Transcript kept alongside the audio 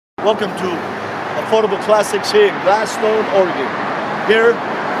Welcome to Affordable Classics here in Gladstone, Oregon. Here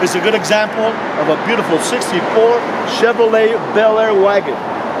is a good example of a beautiful 64 Chevrolet Belair Wagon.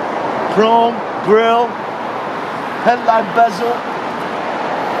 Chrome grille, headlight bezel,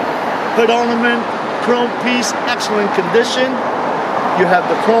 hood ornament, chrome piece, excellent condition. You have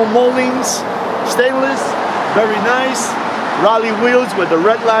the chrome moldings, stainless, very nice. Rally wheels with the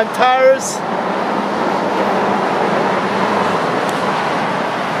red line tires.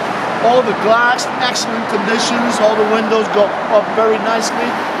 All the glass, excellent conditions. All the windows go up very nicely.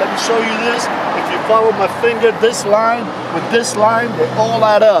 Let me show you this. If you follow my finger, this line with this line, they all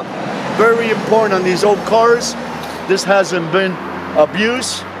add up. Very important on these old cars. This hasn't been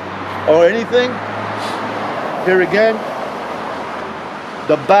abused or anything. Here again,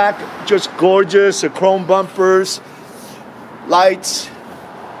 the back, just gorgeous. The chrome bumpers, lights,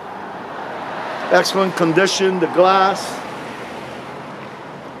 excellent condition. The glass.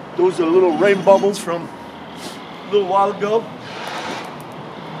 Those are little rain bubbles from a little while ago.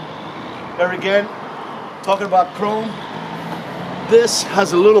 There again, talking about chrome. This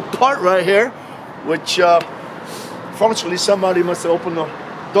has a little part right here, which fortunately somebody must have opened the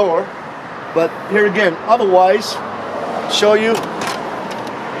door. But here again, otherwise, show you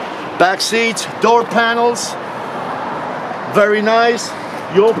back seats, door panels, very nice.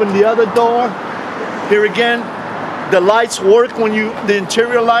 You open the other door. Here again, the lights work when the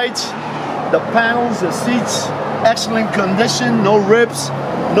interior lights, the panels, the seats, excellent condition, no rips,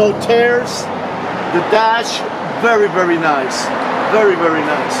 no tears. The dash, very, very nice. Very, very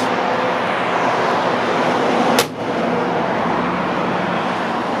nice.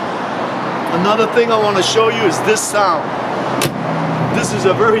 Another thing I want to show you is this sound. This is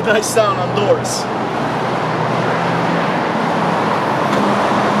a very nice sound on doors.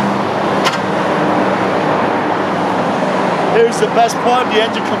 Here's the best part, the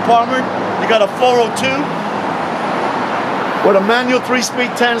engine compartment. You got a 402 with a manual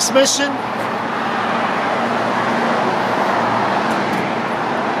 3-speed transmission.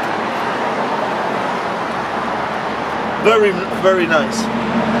 Very, very nice.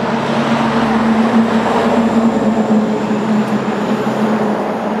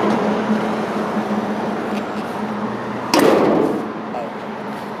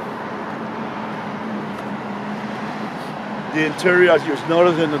 The interior, as you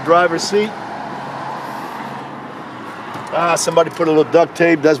notice, in the driver's seat. Somebody put a little duct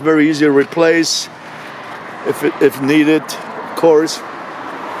tape. That's very easy to replace if needed, of course.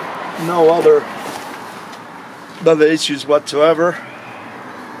 No other issues whatsoever.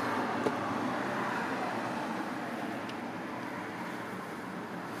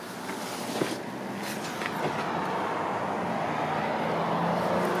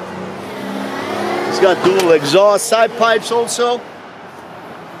 It's got dual exhaust side pipes also.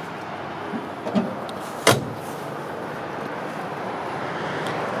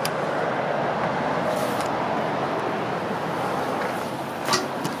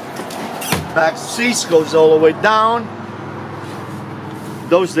 Back seats goes all the way down.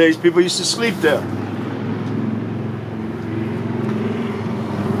 Those days people used to sleep there.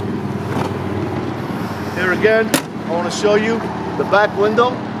 Here again, I want to show you the back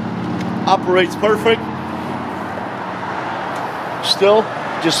window. Operates perfect. Still,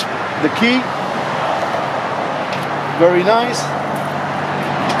 just the key. Very nice.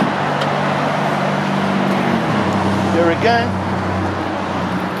 Here again.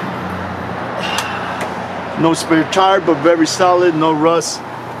 No spare tire, but very solid. No rust,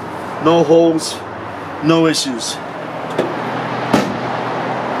 no holes, no issues.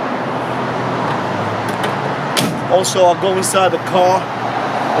 Also, I'll go inside the car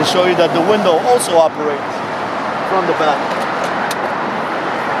and show you that the window also operates from the back.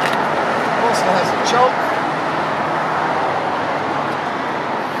 Also has a choke.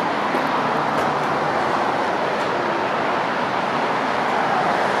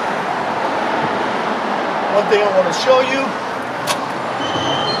 One thing I want to show you,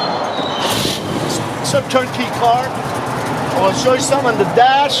 it's a turnkey car. I want to show you some on the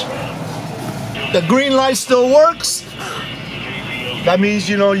dash. The green light still works. That means,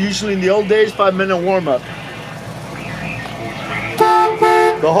 you know, usually in the old days, 5-minute warm-up.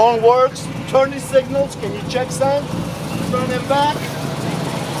 The horn works. Turning signals, can you check some? Turn it back.